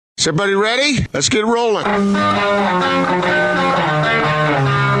Is everybody ready? Let's get rolling.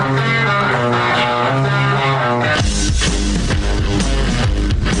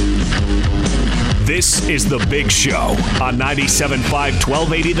 This is The Big Show on 97.5,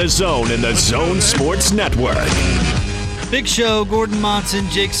 1280 The Zone and The Zone Sports Network. Big Show, Gordon Monson,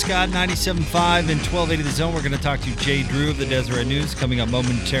 Jake Scott, 97.5 and 1280 The Zone. We're going to talk to Jay Drew of the Deseret News coming up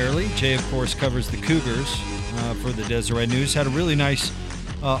momentarily. Jay, of course, covers the Cougars for the Deseret News. Had a really nice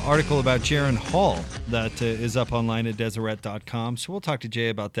article about Jaron Hall that is up online at Deseret.com. So we'll talk to Jay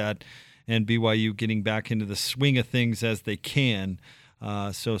about that and BYU getting back into the swing of things as they can.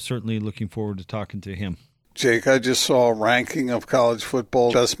 So certainly looking forward to talking to him. Jake, I just saw a ranking of college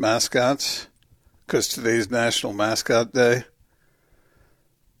football best mascots because today's National Mascot Day.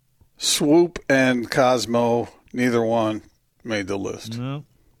 Swoop and Cosmo, neither one made the list. No,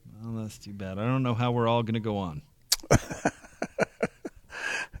 well, that's too bad. I don't know how we're all going to go on.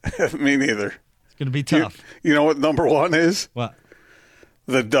 Me neither. It's going to be tough. You know what number one is? What?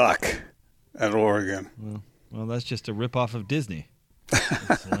 The duck at Oregon. Well, that's just a ripoff of Disney.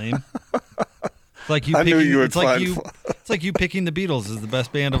 That's lame. It's like you I picking, knew you would it's like you picking the Beatles as the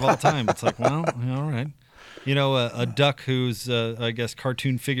best band of all time. It's like, well, all right. You know, a duck whose, I guess,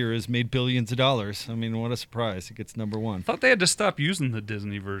 cartoon figure has made billions of dollars. I mean, what a surprise. It gets number one. I thought they had to stop using the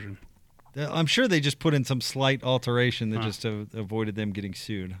Disney version. I'm sure they just put in some slight alteration that just avoided them getting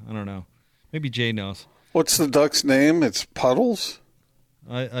sued. I don't know. Maybe Jay knows. What's the duck's name? It's Puddles?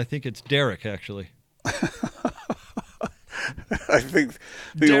 I think it's Derek, actually. I think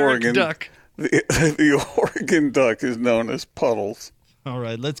the Derek Oregon duck. The Oregon duck is known as Puddles. All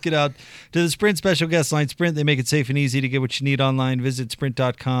right, let's get out to the Sprint special guest line. Sprint, they make it safe and easy to get what you need online. Visit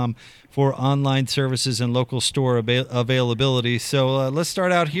Sprint.com for online services and local store availability. So let's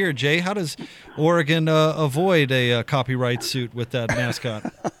start out here, Jay. How does Oregon avoid a copyright suit with that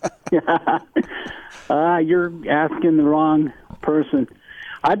mascot? You're asking the wrong person.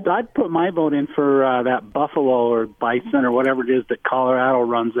 I'd put my vote in for that buffalo or bison or whatever it is that Colorado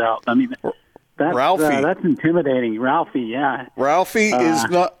runs out. I mean, Ralphie. That's intimidating. Ralphie, yeah. Ralphie's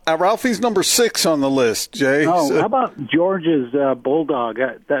number 6 on the list, Jay. Oh, So- how about George's bulldog?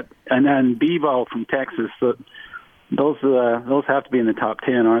 And then Bevo from Texas. Those have to be in the top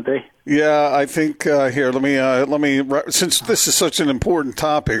 10, aren't they? Yeah, I think here. Let me. Since this is such an important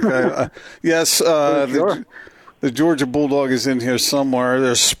topic, yes. Sure. The Georgia Bulldog is in here somewhere.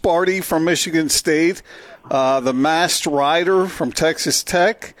 There's Sparty from Michigan State, the Masked Rider from Texas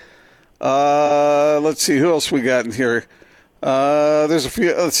Tech. Let's see who else we got in here. There's a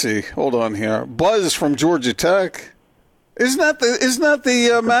few. Let's see. Hold on here. Buzz from Georgia Tech. Isn't that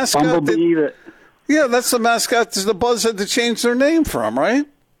the mascot? Bumblebee. Yeah, that's the mascot the Buzz had to change their name from, right?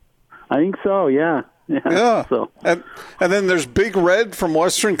 I think so. Yeah. Yeah. So. And then there's Big Red from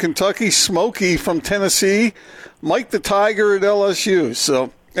Western Kentucky, Smokey from Tennessee, Mike the Tiger at LSU.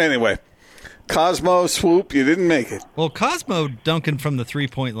 So anyway, Cosmo, Swoop, you didn't make it. Well, Cosmo dunking from the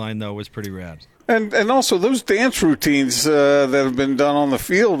three-point line, though, was pretty rad. And also those dance routines that have been done on the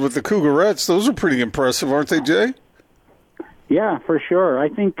field with the Cougarettes, those are pretty impressive, aren't they, Jay? Yeah, for sure. I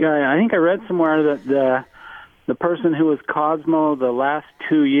think I read somewhere that the person who was Cosmo the last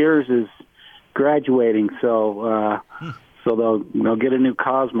 2 years is graduating, so they'll get a new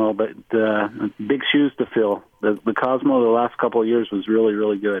Cosmo, but big shoes to fill. The Cosmo the last couple of years was really,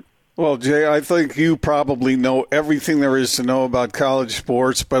 really good. Well, Jay, I think you probably know everything there is to know about college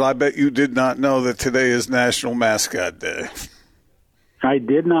sports, but I bet you did not know that today is National Mascot Day. I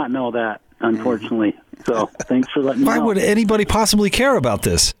did not know that, unfortunately. So thanks for letting me know. Why would anybody possibly care about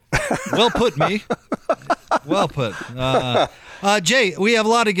this? Well put, me. Well put. Jay, we have a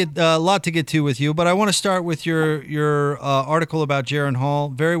lot to get to with you, but I want to start with your article about Jaron Hall.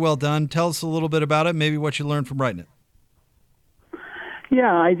 Very well done. Tell us a little bit about it, maybe what you learned from writing it.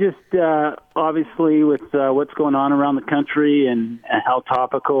 Yeah, I just, obviously with what's going on around the country and how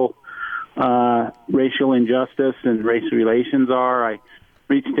topical racial injustice and race relations are, I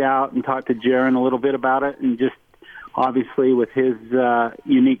reached out and talked to Jaron a little bit about it, and just obviously with his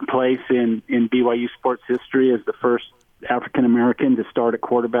unique place in BYU sports history as the first African-American to start at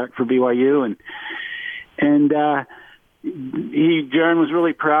quarterback for BYU. And Jaron was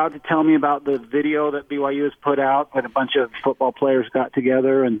really proud to tell me about the video that BYU has put out, that a bunch of football players got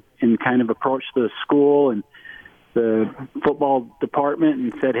together and kind of approached the school and the football department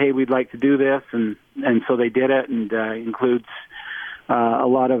and said, hey, we'd like to do this. And so they did it, and includes a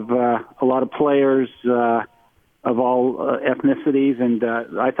lot of players of all ethnicities. And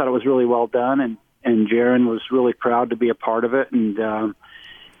I thought it was really well done. And Jaron was really proud to be a part of it. And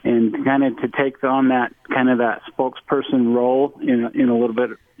and kind of to take on that kind of that spokesperson role in a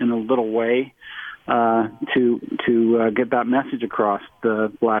little way to get that message across,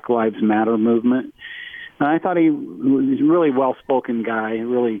 the Black Lives Matter movement. And I thought he was a really well-spoken guy,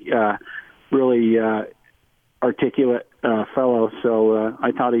 really articulate fellow. So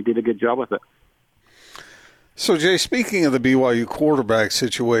I thought he did a good job with it. So, Jay, speaking of the BYU quarterback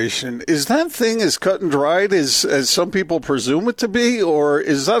situation, is that thing as cut and dried as some people presume it to be, or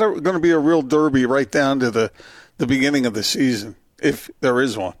is that going to be a real derby right down to the beginning of the season, if there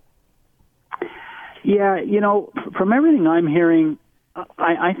is one? Yeah, from everything I'm hearing,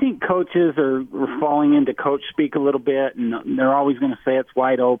 I think coaches are falling into coach speak a little bit, and they're always going to say it's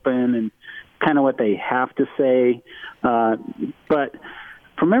wide open and kind of what they have to say. But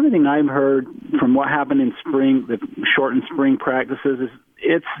from everything I've heard, from what happened in spring, the shortened spring practices,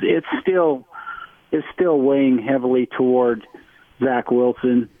 it's still weighing heavily toward Zach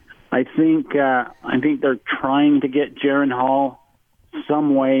Wilson. I think they're trying to get Jaron Hall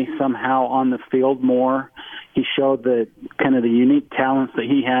some way, somehow on the field more. He showed the kind of the unique talents that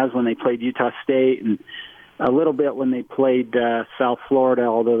he has when they played Utah State, and a little bit when they played South Florida,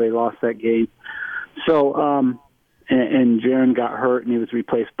 although they lost that game. So, and Jaron got hurt, and he was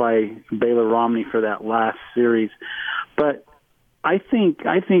replaced by Baylor Romney for that last series. But I think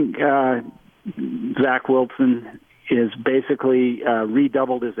Zach Wilson is basically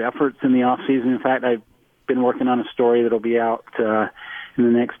redoubled his efforts in the offseason. In fact, I've been working on a story that'll be out in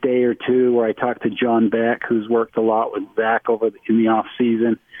the next day or two, where I talked to John Beck, who's worked a lot with Zach in the off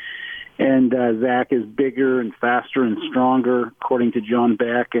season. And Zach is bigger and faster and stronger, according to John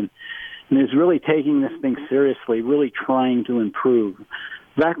Beck, and is really taking this thing seriously, really trying to improve.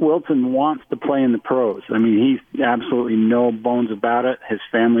 Zach Wilson wants to play in the pros. I mean, he's absolutely no bones about it. His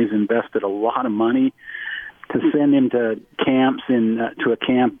family's invested a lot of money to send him to camps to a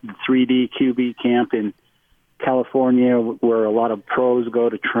camp, 3D QB camp in California, where a lot of pros go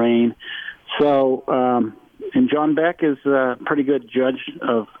to train. So, and John Beck is a pretty good judge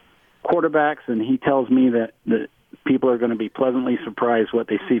of quarterbacks, and he tells me that people are going to be pleasantly surprised what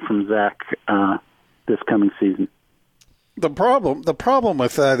they see from Zach this coming season. The problem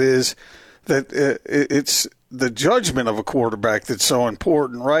with that is that it's the judgment of a quarterback that's so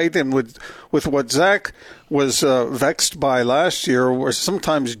important, right? And with what Zach was vexed by last year was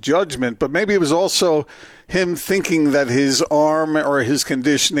sometimes judgment, but maybe it was also him thinking that his arm or his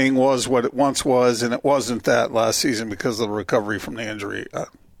conditioning was what it once was, and it wasn't that last season because of the recovery from the injury.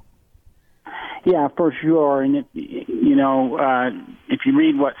 Yeah, for sure. And if you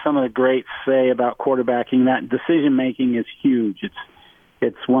read what some of the greats say about quarterbacking, that decision making is huge.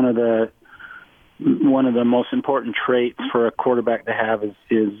 It's one of the most important traits for a quarterback to have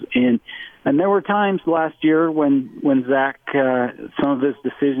and there were times last year when Zach some of his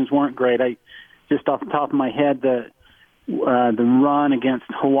decisions weren't great. I just off the top of my head the run against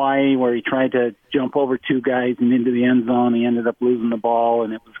Hawaii, where he tried to jump over two guys and into the end zone. He ended up losing the ball,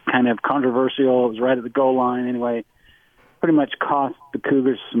 and it was kind of controversial. It was right at the goal line. Anyway, pretty much cost the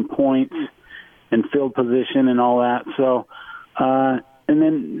Cougars some points and field position and all that. So, and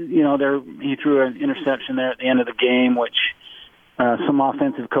then, he threw an interception there at the end of the game, which some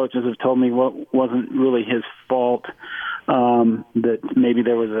offensive coaches have told me wasn't really his fault, that maybe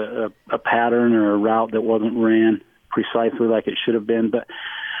there was a pattern or a route that wasn't ran precisely like it should have been. But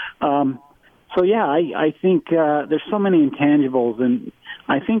I think there's so many intangibles, and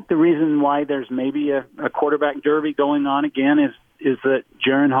I think the reason why there's maybe a quarterback derby going on again is that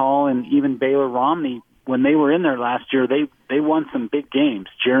Jaron Hall and even Baylor Romney, when they were in there last year, they won some big games.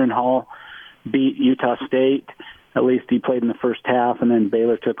 Jaron Hall beat Utah State. At least he played in the first half, and then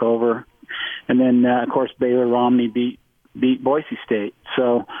Baylor took over. And then, of course, Baylor Romney beat Boise State.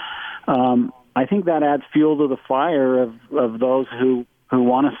 So I think that adds fuel to the fire of those who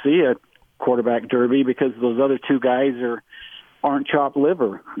want to see a quarterback derby, because those other two guys aren't chopped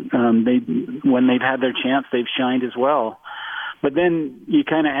liver. When they've had their chance, they've shined as well. But then you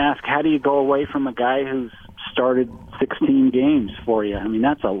kind of ask, how do you go away from a guy who's started 16 games for you? I mean,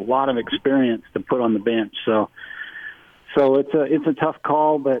 that's a lot of experience to put on the bench. So it's a tough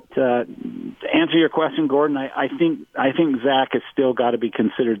call. But to answer your question, Gordon, I think Zach has still got to be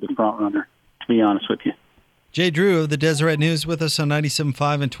considered the front runner, to be honest with you. Jay Drew of the Deseret News with us on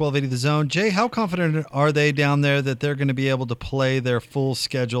 97.5 and 1280 The Zone. Jay, how confident are they down there that they're going to be able to play their full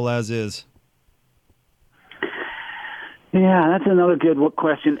schedule as is? Yeah, that's another good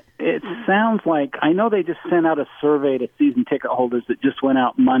question. It sounds like, I know they just sent out a survey to season ticket holders that just went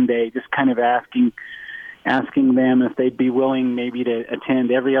out Monday, just kind of asking them if they'd be willing maybe to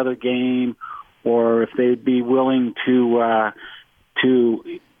attend every other game, or if they'd be willing to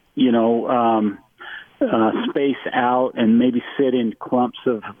space out and maybe sit in clumps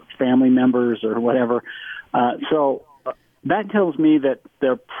of family members or whatever. So that tells me that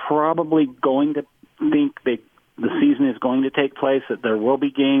they're probably going to think the season is going to take place, that there will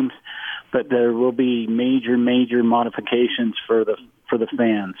be games, but there will be major modifications for the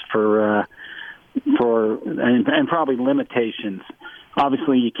fans, and probably limitations.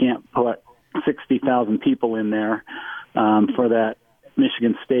 Obviously, you can't put 60,000 people in there for that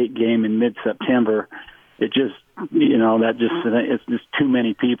Michigan State game in mid-September. It just, it's just too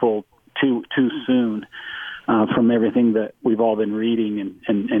many people too soon from everything that we've all been reading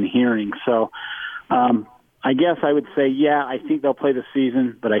and hearing. So I guess I would say, I think they'll play the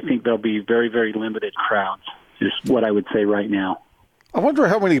season, but I think there'll be very, very limited crowds, is what I would say right now. I wonder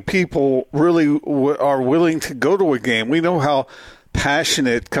how many people really are willing to go to a game. We know how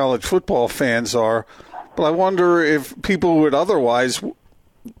passionate college football fans are, but I wonder if people who would otherwise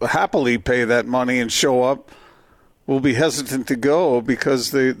happily pay that money and show up will be hesitant to go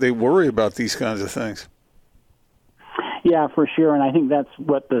because they worry about these kinds of things. Yeah, for sure, and I think that's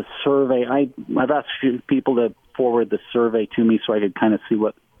what the survey. I've asked people to forward the survey to me so I could kind of see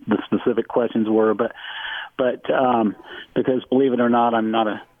what the specific questions were, but because believe it or not, I'm not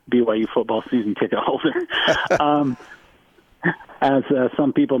a BYU football season ticket holder, as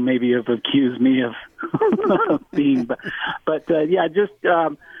some people maybe have accused me of being.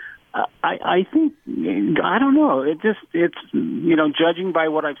 I think, I don't know. It's judging by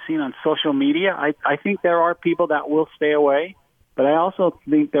what I've seen on social media, I think there are people that will stay away, but I also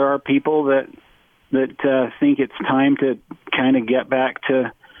think there are people that think it's time to kind of get back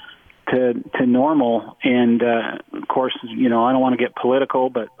to normal. And of course, I don't want to get political,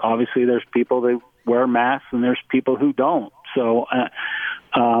 but obviously there's people that wear masks and there's people who don't. So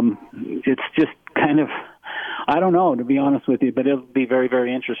it's just kind of, I don't know, to be honest with you, but it'll be very,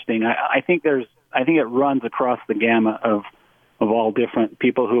 very interesting. I think it runs across the gamut of all different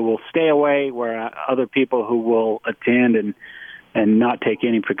people who will stay away, where other people who will attend and not take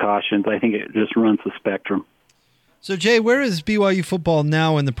any precautions. I think it just runs the spectrum. So, Jay, where is BYU football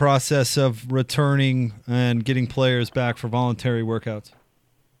now in the process of returning and getting players back for voluntary workouts?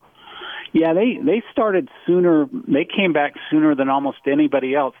 Yeah, they started sooner. They came back sooner than almost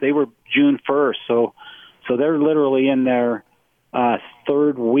anybody else. They were June 1st, so they're literally in their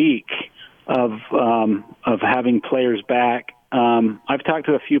third week of having players back. I've talked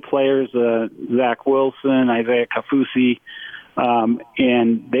to a few players, Zach Wilson, Isaiah Kafusi,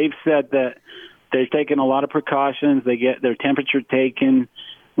 and they've said that they've taken a lot of precautions. They get their temperature taken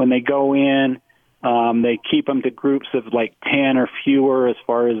when they go in. They keep them to groups of like 10 or fewer as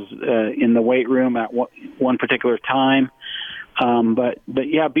far as in the weight room at one particular time. But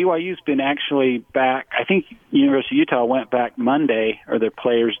yeah, BYU's been actually back. I think University of Utah went back Monday, or their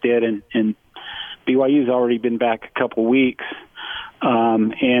players did, and BYU's already been back a couple weeks.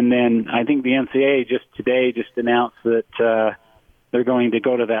 And then I think the NCAA today announced that they're going to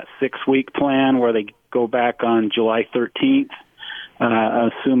go to that 6-week plan where they go back on July 13th,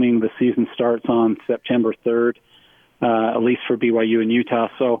 assuming the season starts on September 3rd, at least for BYU and Utah.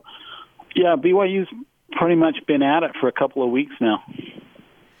 So, yeah, BYU's pretty much been at it for a couple of weeks now.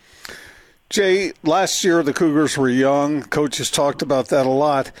 Jay, last year the Cougars were young. Coaches talked about that a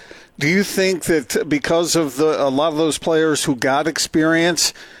lot. Do you think that because of a lot of those players who got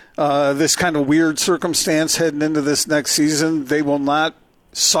experience, this kind of weird circumstance heading into this next season, they will not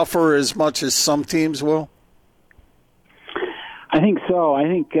suffer as much as some teams will? I think so. I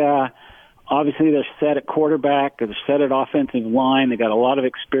think obviously they're set at quarterback, they're set at offensive line. They got a lot of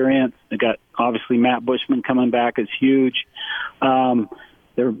experience. They got obviously Matt Bushman coming back is huge.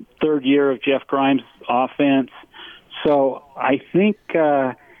 Their third year of Jeff Grimes' offense. So I think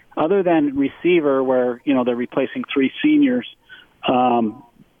other than receiver, where they're replacing 3 seniors,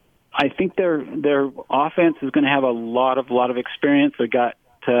 I think their offense is going to have a lot of experience. They got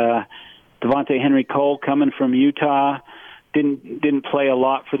Devontae Henry Cole coming from Utah. Didn't play a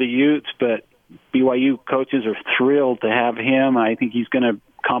lot for the Utes, but BYU coaches are thrilled to have him. I think he's going to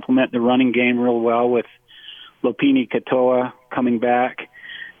complement the running game real well with Lopini Katoa coming back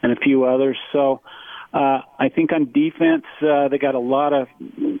and a few others. So I think on defense, they got a lot of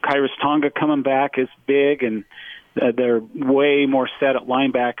Kairos Tonga coming back is big, and they're way more set at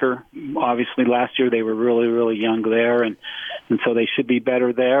linebacker. Obviously, last year they were really, really young there, and so they should be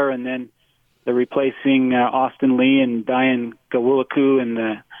better there. And then they're replacing Austin Lee and Diane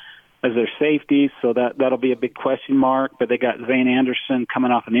Gawulaku as their safeties, so that'll be a big question mark. But they got Zane Anderson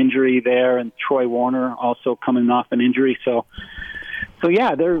coming off an injury there, and Troy Warner also coming off an injury. So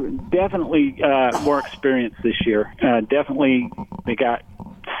yeah, they're definitely more experienced this year. Definitely, they got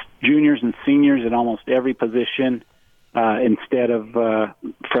juniors and seniors at almost every position instead of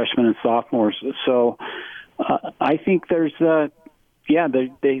freshmen and sophomores. So I think there's, the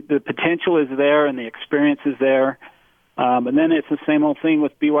potential is there and the experience is there. And then it's the same old thing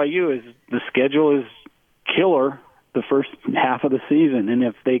with BYU is the schedule is killer the first half of the season. And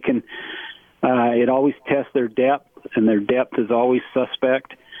if they can, it always tests their depth, and their depth is always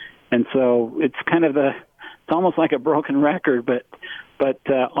suspect. And so it's kind of it's almost like a broken record, but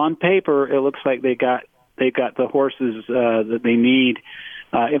on paper, it looks like they got the horses that they need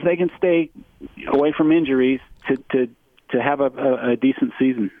if they can stay away from injuries to have a decent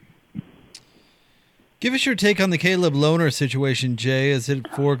season. Give us your take on the Caleb Lohner situation, Jay. Is it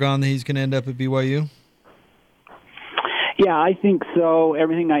foregone that he's going to end up at BYU? Yeah, I think so.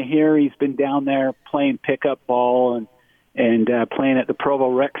 Everything I hear, he's been down there playing pickup ball and playing at the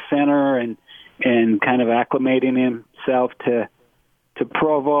Provo Rec Center and kind of acclimating himself to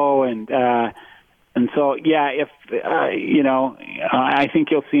Provo and so if I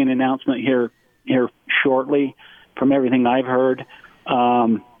think you'll see an announcement here shortly from everything I've heard.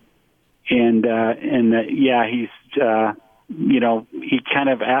 He's he kind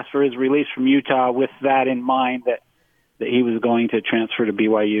of asked for his release from Utah with that in mind that he was going to transfer to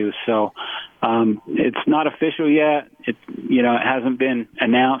BYU. So it's not official yet. It hasn't been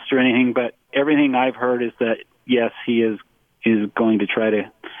announced or anything, but everything I've heard is that yes, he is going to try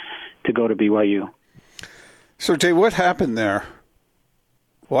to go to BYU. So Jay, what happened there?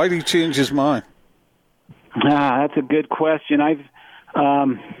 Why did he change his mind? That's a good question. I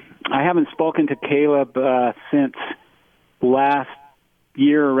haven't spoken to Caleb since last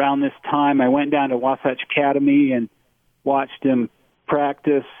year around this time. I went down to Wasatch Academy and watched him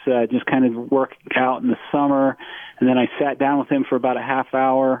practice, just kind of work out in the summer, and then I sat down with him for about a half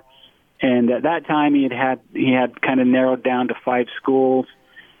hour. And at that time, he had kind of narrowed down to 5 schools,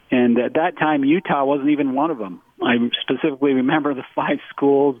 and at that time, Utah wasn't even one of them. I specifically remember the 5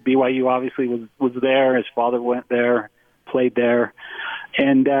 schools. BYU obviously was there. His father went there, played there,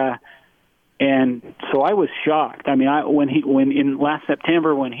 and so I was shocked. I mean, when in last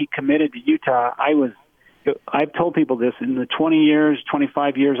September when he committed to Utah, I've told people this in the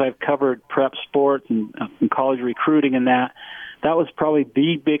 25 years I've covered prep sports and college recruiting, and that was probably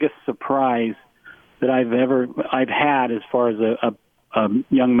the biggest surprise that I've had as far as a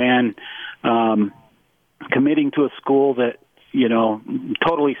young man committing to a school that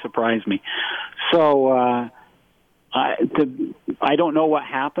totally surprised me. So I don't know what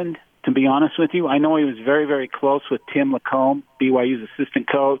happened, to be honest with you. I know he was very, very close with Tim Lacombe, BYU's assistant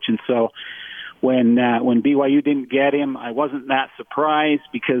coach, and so when BYU didn't get him, I wasn't that surprised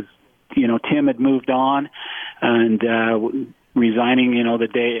because Tim had moved on and resigning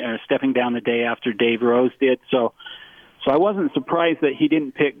stepping down the day after Dave Rose did. So I wasn't surprised that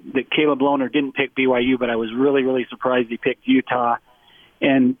that Caleb Lohner didn't pick BYU, but I was really, really surprised he picked Utah.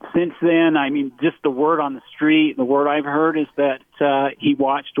 And since then, I mean, just the word on the street, the word I've heard is that he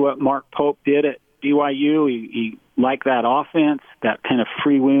watched what Mark Pope did at BYU. He liked that offense, that kind of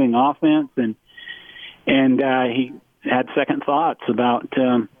freewheeling offense, and he had second thoughts about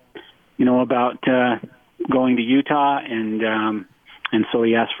going to Utah, and so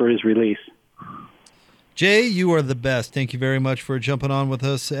he asked for his release. Jay, you are the best. Thank you very much for jumping on with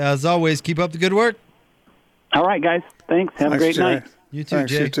us. As always, keep up the good work. All right, guys. Thanks. Have a great Jay. night. You too,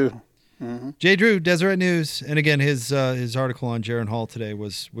 Thanks, Jay. You too. Mm-hmm. Jay Drew, Deseret News. And again, his article on Jaron Hall today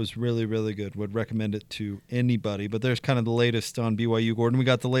was really, really good. Would recommend it to anybody. But there's kind of the latest on BYU, Gordon. We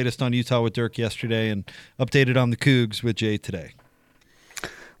got the latest on Utah with Dirk yesterday and updated on the Cougs with Jay today.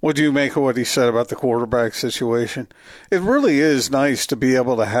 What do you make of what he said about the quarterback situation? It really is nice to be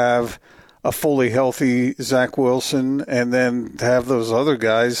able to have a fully healthy Zach Wilson and then to have those other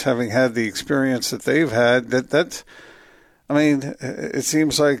guys having had the experience that they've had. I mean, it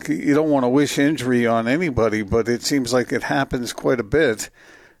seems like you don't want to wish injury on anybody, but it seems like it happens quite a bit.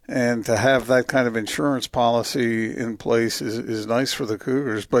 And to have that kind of insurance policy in place is nice for the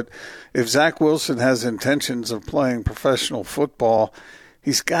Cougars. But if Zach Wilson has intentions of playing professional football,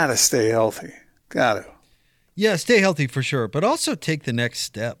 he's got to stay healthy. Got to. Yeah, stay healthy for sure, but also take the next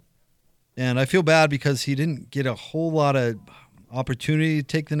step. And I feel bad because he didn't get a whole lot of opportunity to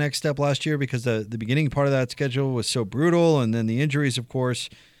take the next step last year because the beginning part of that schedule was so brutal, and then the injuries, of course,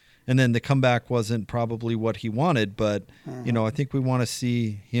 and then the comeback wasn't probably what he wanted. But, I think we want to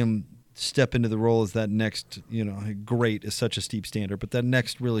see him step into the role as that next, great is such a steep standard, but that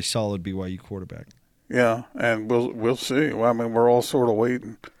next really solid BYU quarterback. Yeah, and we'll see. Well, I mean, we're all sort of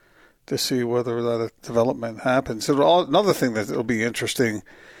waiting to see whether that development happens. Another thing that will be interesting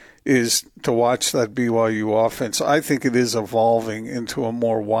is to watch that BYU offense. I think it is evolving into a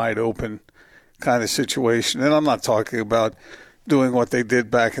more wide open kind of situation. And I'm not talking about doing what they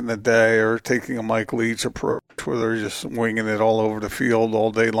did back in the day or taking a Mike Leach approach where they're just winging it all over the field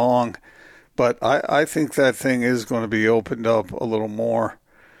all day long. But I think that thing is going to be opened up a little more.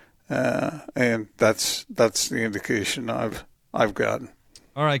 And that's the indication I've gotten.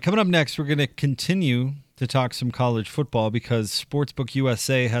 All right, coming up next, we're going to continue to talk some college football because Sportsbook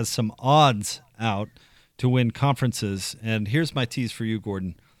USA has some odds out to win conferences. And here's my tease for you,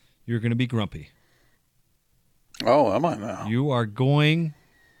 Gordon. You're going to be grumpy. Oh, am I now? You are going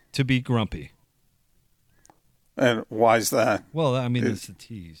to be grumpy. And why's that? Well, I mean, it's a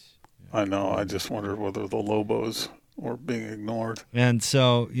tease. I know. I just wondered whether the Lobos were being ignored. And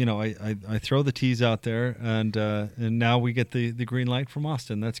so, I throw the tease out there, and now we get the green light from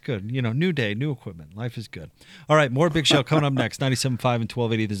Austin. That's good. New day, new equipment. Life is good. All right, more Big Show coming up next. 97.5 and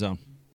 1280 The Zone.